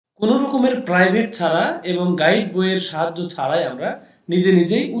কোনো রকমের প্রাইভেট ছাড়া এবং গাইড বইয়ের সাহায্য ছাড়াই আমরা নিজে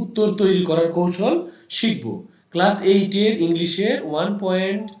নিজেই উত্তর তৈরি করার কৌশল শিখব। ক্লাস 8-এর ইংলিশের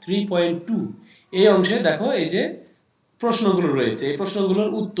 1.3.2 এই অংশে দেখো এই যে প্রশ্নগুলো রয়েছে, এই প্রশ্নগুলোর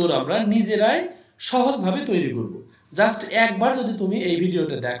উত্তর আমরা নিজেরাই সহজভাবে তৈরি করব। জাস্ট একবার যদি তুমি এই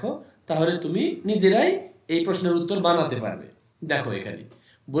ভিডিওটা দেখো তাহলে তুমি নিজেরাই এই প্রশ্নের উত্তর বানাতে পারবে। দেখো এখানে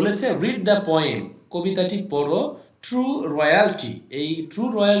বলেছে রিড দ্য পোয়েম, কবিতাটি পড়ো। ট্রু রয়্যালটি, এই ট্রু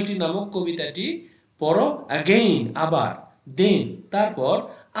রয়্যালটি নামক কবিতাটি পড়ো। অ্যাগেইন, আবার। দেন, তারপর।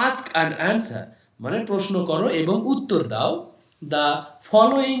 আস্ক অ্যান্ড অ্যান্সার, মানে প্রশ্ন করো এবং উত্তর দাও। দ্য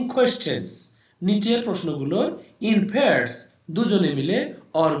ফলোয়িং কোয়েশ্চেন্স, নিচের প্রশ্নগুলোর। ইন পেয়ার্স, দুজনে মিলে।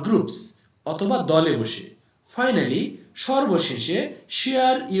 অর গ্রুপস, অথবা দলে বসে। ফাইনালি, সর্বশেষে।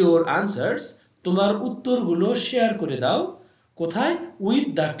 শেয়ার ইউর আনসার্স, তোমার উত্তরগুলো শেয়ার করে দাও। কোথায়? উইথ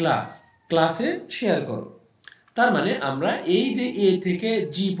দ্য ক্লাস, ক্লাসে শেয়ার করো। তার মানে আমরা এই যে এ থেকে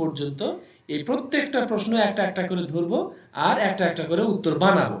জি পর্যন্ত এই প্রত্যেকটা প্রশ্ন একটা একটা করে ধরবো আর একটা একটা করে উত্তর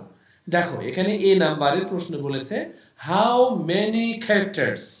বানাবো। দেখো এখানে এ নাম্বারের প্রশ্ন বলেছে হাউ মেনি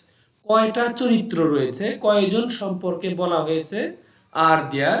ক্যারেক্টার্স, কয়টা চরিত্র রয়েছে, কয়জন সম্পর্কে বলা হয়েছে। আর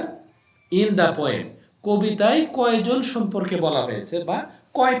দেয়ার ইন দ্য পোয়েম, কবিতায় কয়জন সম্পর্কে বলা হয়েছে বা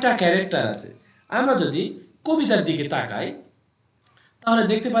কয়টা ক্যারেক্টার আছে। আমরা যদি কবিতার দিকে তাকাই তাহলে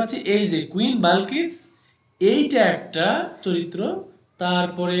দেখতে পাচ্ছি এই যে কুইন বালকিস, এইটা একটা চরিত্র।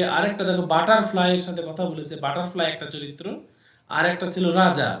 তারপরে আরেকটা দেখো বাটারফ্লাইয়ের সাথে কথা বলেছে, বাটারফ্লাই একটা চরিত্র। আর একটা ছিল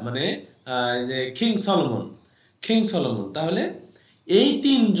রাজা, মানে যে কিং সলোমন। তাহলে এই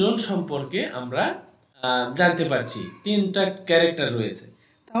তিনজন সম্পর্কে আমরা জানতে পারছি, তিনটা ক্যারেক্টার রয়েছে।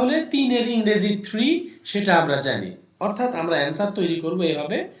 তাহলে তিনের ইংরেজি 3, সেটা আমরা জানি। অর্থাৎ আমরা অ্যান্সার তৈরি করব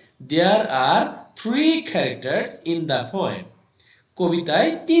এভাবে, দেয়ার আর 3 ক্যারেক্টার্স ইন দ্য পোয়েম, কবিতায়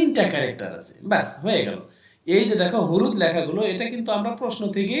 3টা ক্যারেক্টার আছে। ব্যাস হয়ে গেল। এই যে দেখো হলুদ লেখাগুলো, এটা কিন্তু আমরা প্রশ্ন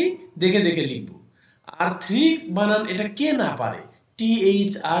থেকেই দেখে দেখে লিখব। আর 3 বানান এটা কে না পারে,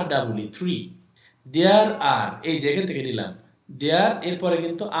 THR, 3। দেয়ার আর, এই যে এখান থেকে নিলাম দেয়ার, এরপরে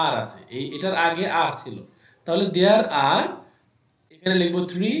কিন্তু আর আছে, এটার আগে আর ছিল। তাহলে দেয়ার আর, এখানে লিখবো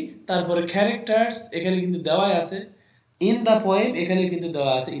 3। তারপরে ক্যারেক্টার্স এখানে কিন্তু দেওয়াই আছে। ইন দ্য পোয়েম, এখানে কিন্তু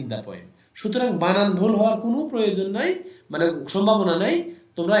দেওয়া আছে ইন দ্য পোয়েম। সুতরাং বানান ভুল হওয়ার কোনো প্রয়োজন নাই, মানে সম্ভাবনা নাই।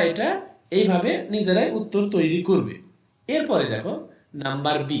 তোমরা এটা এইভাবে নিজেরাই উত্তর তৈরি করবে। এরপরে দেখো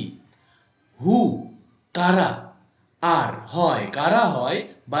নাম্বার বি, হু, কারা। আর হয়, কারা হয়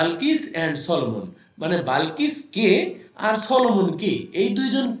বালকিস অ্যান্ড সলোমন, মানে বালকিস কে আর সলোমন কে, এই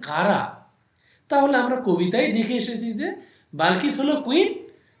দুইজন কারা। তাহলে আমরা কবিতায় দেখে এসেছি যে বালকিস হলো কুইন,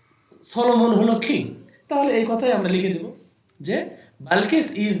 সলোমন হলো কিং। তাহলে এই কথাই আমরা লিখে দেব যে বালকিস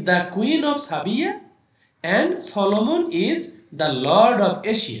is the queen of Sabia and Solomon is the Lord of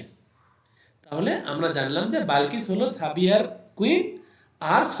Asia. তাহলে আমরা জানলাম যে বালকিস হলো সাবিয়ার কুইন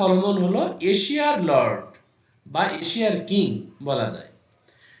আর সলোমন হলো এশিয়ার লর্ড বা এশিয়ার কিং বলা যায়।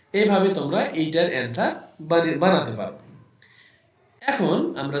 এইভাবে তোমরা এইটার অ্যান্সার বানাতে পারো। এখন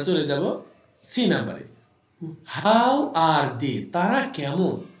আমরা চলে যাব সি নাম্বারে, হাউ আর দে, তারা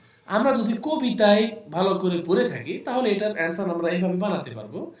কেমন। আমরা যদি কবিতায় ভালো করে পড়ে থাকি তাহলে এটার অ্যান্সার আমরা এইভাবে বানাতে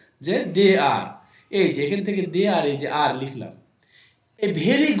পারবো যে দে আর, এই যে এখান থেকে দে আর, এই যে আর লিখলাম। এই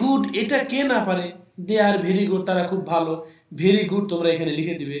ভেরি গুড, এটা কে না পারে, দে আর ভেরি গুড, তারা খুব ভালো। ভেরি গুড তোমরা এখানে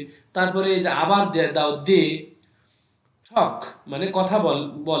লিখে দিবে। তারপরে এই যে আবার দাও দে, টক মানে কথা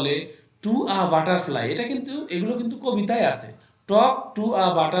বলে। টু আ বাটারফ্লাই, এটা কিন্তু এগুলো কিন্তু কবিতায় আছে। টক টু আ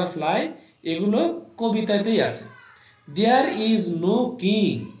বাটারফ্লাই, এগুলো কবিতাতেই আছে। There is no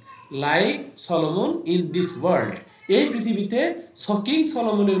king like Solomon in this world, এই পৃথিবীতে কিং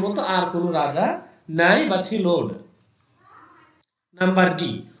সলোমনের মতো আর কোনো রাজা নাই বা ছিল না। Number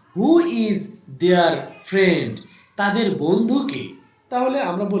D, who is there friend, তাদের বন্ধু কে। তাহলে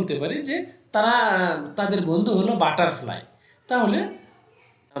আমরা বলতে পারি যে তারা, তাদের বন্ধু হলো বাটারফ্লাই। তাহলে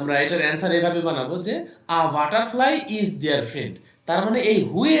আমরা এটার অ্যান্সার এভাবে বানাবো যে আ বাটারফ্লাই ইজ দেয়ার ফ্রেন্ড, তার মানে এই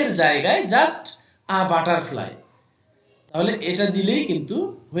হু এর জায়গায় জাস্ট আ বাটারফ্লাই। তাহলে এটা দিলেই কিন্তু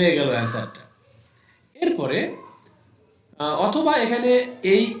হয়ে গেল অ্যান্সারটা। এরপরে অথবা এখানে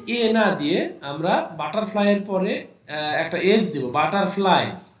এই এ না দিয়ে আমরা বাটারফ্লাইয়ের পরে একটা এস দেব,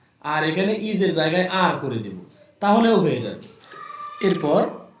 বাটারফ্লাইজ, আর এখানে ইজ এর জায়গায় আর করে দেব, তাহলেও হয়ে যাবে। এরপর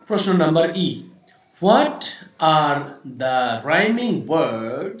প্রশ্ন number E, what are the rhyming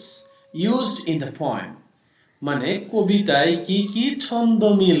words used in the poem, মানে কবিতায় কি কি ছন্দ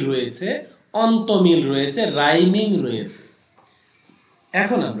মিল রয়েছে, অন্তমিল রয়েছে, রাইমিং রয়েছে।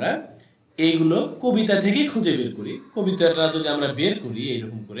 এখন আমরা এইগুলো কবিতা থেকে খুঁজে বের করি। কবিতাটা যদি আমরা বের করি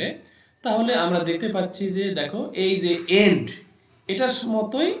এইরকম করে, তাহলে আমরা দেখতে পাচ্ছি যে দেখো এই যে এন্ড, এটার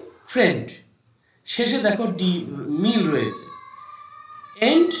মতোই ফ্রেন্ড, শেষে দেখো ডি মিল রয়েছে।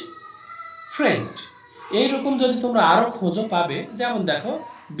 And friend. এইরকম যদি তোমরা আরো খোঁজো পাবে, যেমন দেখো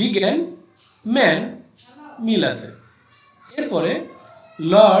বিজ্ঞান ম্যান মিল আছে, এরপরে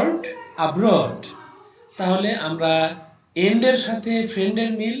লর্ড অ্যাব্রড, তাহলে আমরা এন্ডের সাথে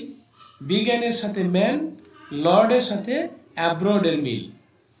ফ্রেন্ডের মিল, বিজ্ঞানের সাথে ম্যান, লর্ডের সাথে অ্যাব্রডের মিল।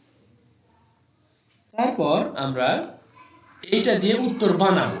 তারপর আমরা এইটা দিয়ে উত্তর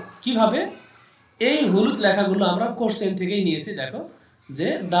বানাবো কিভাবে। এই হলুদ লেখাগুলো আমরা কোশ্চেন থেকেই নিয়েছি। দেখো যে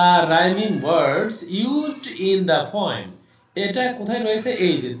the rhyming words used in the poem, এটা কোথায় রয়েছে,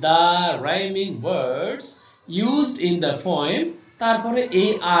 এই যে the rhyming words used in the poem, তারপরে এই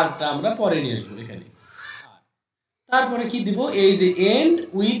আরটা আমরা পরে নিয়ে আসবো এখানে। তারপরে কি দিব, এই যে এন্ড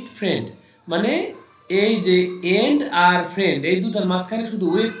উইথ ফ্রেন্ড, মানে এই যে এন্ড আর ফ্রেন্ড এই দুটার মাঝখানে শুধু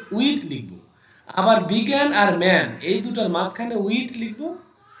উইথ লিখবো। আবার বিজ্ঞান আর ম্যান এই দুটার মাঝখানে উইথ লিখবো।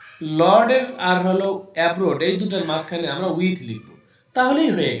 লর্ডের আর হলো অ্যাব্রোড এই দুটার মাঝখানে আমরা উইথ লিখবো, তাহলেই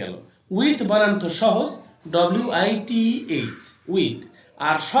হয়ে গেল। উইথ বানান তো সহজ, WITH, উইথ।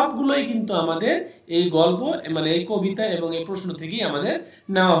 আর সবগুলোই কিন্তু আমাদের এই গল্প মানে এই কবিতা এবং এই প্রশ্ন থেকেই আমাদের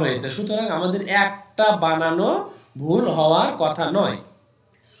নেওয়া হয়েছে, সুতরাং আমাদের একটা বানানো ভুল হওয়ার কথা নয়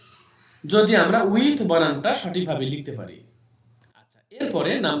যদি আমরা উইথ বানানটা সঠিকভাবে লিখতে পারি। আচ্ছা,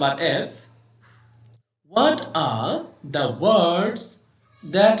 এরপরে number F, what are the words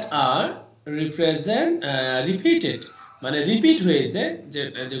that are repeated, মানে রিপিট হয়েছে,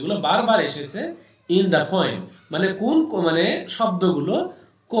 যেগুলো বারবার এসেছে ইন দ্য পোয়েম, মানে কোন মানে শব্দগুলো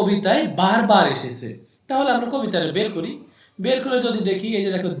কবিতায় বারবার এসেছে। তাহলে আমরা কবিতাটা বের করি, বের করে যদি দেখি, এই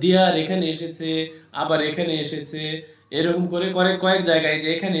যে দেখো দেয়ার এখানে এসেছে, আবার এখানে এসেছে, এরকম করে কয়েক জায়গায় যে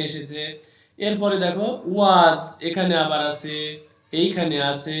এখানে এসেছে। এরপরে দেখো ওয়াজ এখানে আবার আছে, এইখানে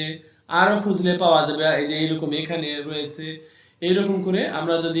আছে, আরো খুঁজলে পাওয়া যাবে, এই যে এইরকম এখানে রয়েছে। এইরকম করে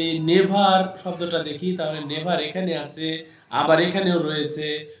আমরা যদি নেভার শব্দটা দেখি, তাহলে নেভার এখানে আছে, আবার এখানেও রয়েছে,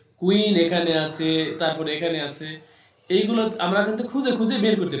 কুইন এখানে আছে, তারপরে এখানে আছে। এইগুলো আমরা কিন্তু খুঁজে খুঁজে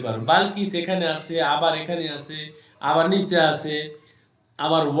বের করতে পারবো। বালকিস এখানে আছে, আবার এখানে আছে, আবার নিচে আছে,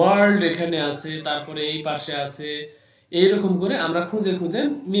 আবার ওয়ার্ল্ড এখানে আছে, তারপরে এই পাশে আছে। এইরকম করে আমরা খুঁজে খুঁজে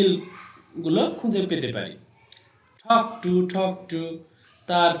মিলগুলো খুঁজে পেতে পারি। ঠক টু,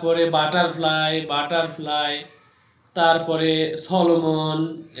 তারপরে বাটারফ্লাই বাটারফ্লাই, তারপরে সলোমন,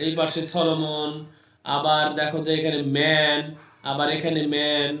 এই পাশে সলোমন, আবার দেখো যে এখানে ম্যান, আবার এখানে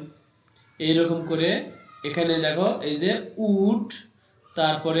ম্যান, এইরকম করে এখানে দেখো এই যে উড,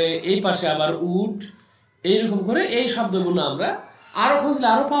 তারপরে এই পাশে আবার উড। এইরকম করে এই শব্দগুলো আমরা আরো খুঁজলে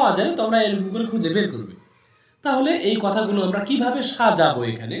আরো পাওয়া যায়, তোমরা এরকম করে খুঁজে বের করবে। তাহলে এই কথাগুলো আমরা কিভাবে সাজাবো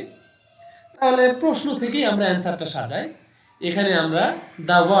এখানে, তাহলে প্রশ্ন থেকেই আমরা অ্যান্সারটা সাজাই। এখানে আমরা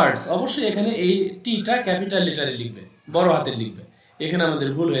দ্য ওয়ার্ডস, অবশ্যই এখানে এই টিটা ক্যাপিটাল লেটারে লিখবে, বড় হাতের লিখবে, এখানে আমাদের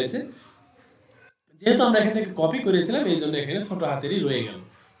ভুল হয়েছে, যেহেতু আমরা এখান থেকে কপি করেছিলাম এই জন্য এখানে ছোট হাতেরই রয়ে গেল।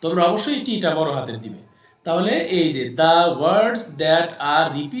 তোমরা অবশ্যই টিটা বড় হাতের দিবে। তাহলে এই যে the words that R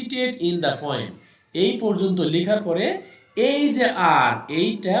repeated in the poem, এই পর্যন্ত লেখার পরে এই যে আর,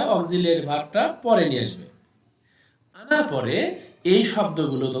 এইটা অক্সিলিয়ারি ভার্বটা পরে নিয়ে আসবে। আনার পরে এই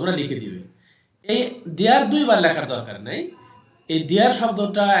শব্দগুলো তোমরা লিখে দিবে। এই দেয়ার দুইবার লেখার দরকার নাই, এই দেয়ার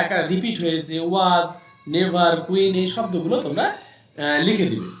শব্দটা একা রিপিট হয়েছে, ওয়াজ, নেভার, কুইন, এই শব্দগুলো তোমরা লিখে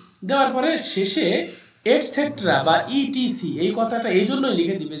দিবে। দেওয়ার পরে শেষে এটসেট্রা বা ইটিসি এই কথাটা এই জন্যই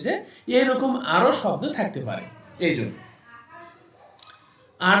লিখে দিবে যে এরকম আরো শব্দ থাকতে পারে, এই জন্য।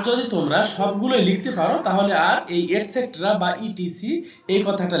 আর যদি তোমরা সবগুলো লিখতে পারো তাহলে আর এই এটসেট্রা বা ইটিসি এই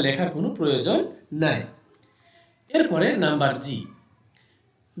কথাটা লেখার কোনো প্রয়োজন নাই। এরপরে number G,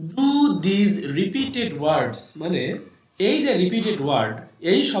 do this repeated words, মানে এই যে রিপিটেড ওয়ার্ড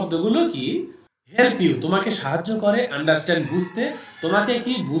এই শব্দগুলো কি হেল্প ইউ, তোমাকে সাহায্য করে আন্ডারস্ট্যান্ড, বুঝতে, তোমাকে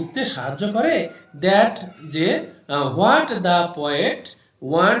কি বুঝতে সাহায্য করে, দ্যাট যে হোয়াট দ্য পোয়েট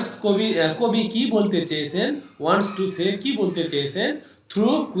ওয়ান্টস, কবি কি বলতে চেয়েছেন, ওয়ান্টস টু সে কি বলতে চেয়েছেন, through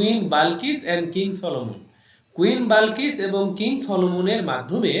queen বালকিস and king Solomon, queen বালকিস এবং কিং সলোমনের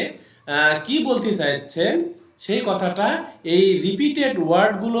মাধ্যমে কি বলতে চাইছেন সেই কথাটা। এই রিপিটেড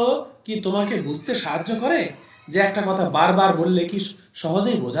ওয়ার্ডগুলো কি তোমাকে বুঝতে সাহায্য করে, যে একটা কথা বারবার বললে কি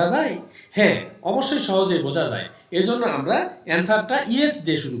সহজেই বোঝা যায়? হ্যাঁ, অবশ্যই সহজেই বোঝা যায়। এজন্য আমরা অ্যান্সারটা ইয়েস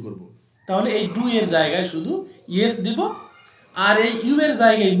দিয়ে শুরু করব। তাহলে এই ডু এর জায়গায় শুধু ইয়েস দিব, আর এই ইউ এর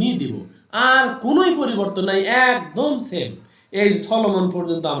জায়গায় মি দিব, আর কোনোই পরিবর্তন নাই, একদম সেম। এই সলোমন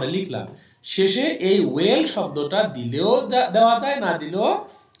পর্যন্ত আমরা লিখলাম, শেষে এই ওয়েল শব্দটা দিলেও দেওয়া যায়, না দিলেও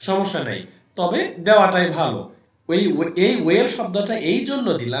সমস্যা নাই, তবে দেওয়াটাই ভালো। এই ওয়েল শব্দটা এই জন্য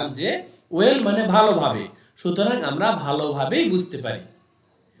দিলাম যে ওয়েল মানে ভালোভাবে, সুতরাং আমরা ভালোভাবেই বুঝতে পারি।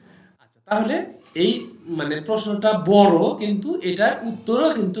 আচ্ছা, তাহলে এই মানে প্রশ্নটা বড় কিন্তু এটার উত্তরও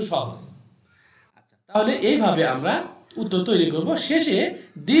কিন্তু সহজ। আচ্ছা, তাহলে এইভাবে আমরা উত্তর তৈরি করব। শেষে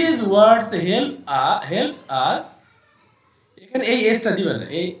দিস ওয়ার্ডস হেল্পস আস, এখানে এই এসটা দিবে না,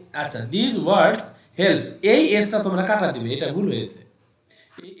 এই আচ্ছা দিস ওয়ার্ডস হেল্পস, এই এসটা তোমরা কাটা দিবে, এটা ভুল হয়েছে,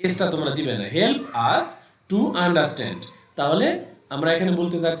 এই এসটা তোমরা দিবে না, হেল্প আস টু আন্ডারস্ট্যান্ড। তাহলে আমরা এখানে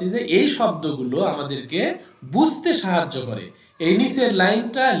বলতে চাচ্ছি যে এই শব্দগুলো আমাদেরকে বুঝতে সাহায্য করে। এই নিচের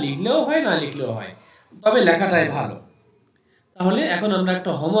লাইনটা লিখলেও হয়, না লিখলেও হয়, তবে লেখাটাই ভালো। তাহলে এখন আমরা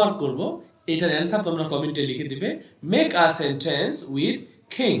একটা হোমওয়ার্ক করব, এটার অ্যান্সার তোমরা কমেন্টে লিখে দিবে। Make a sentence with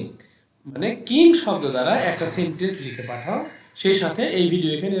king, মানে কিং শব্দ দ্বারা একটা সেন্টেন্স লিখে পাঠাও। সেই সাথে এই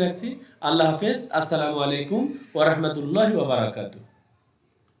ভিডিও এখানে রাখছি। আল্লাহ হাফেজ, আসসালামু আলাইকুম ওয়া রাহমাতুল্লাহি ওয়া বারাকাতুহু।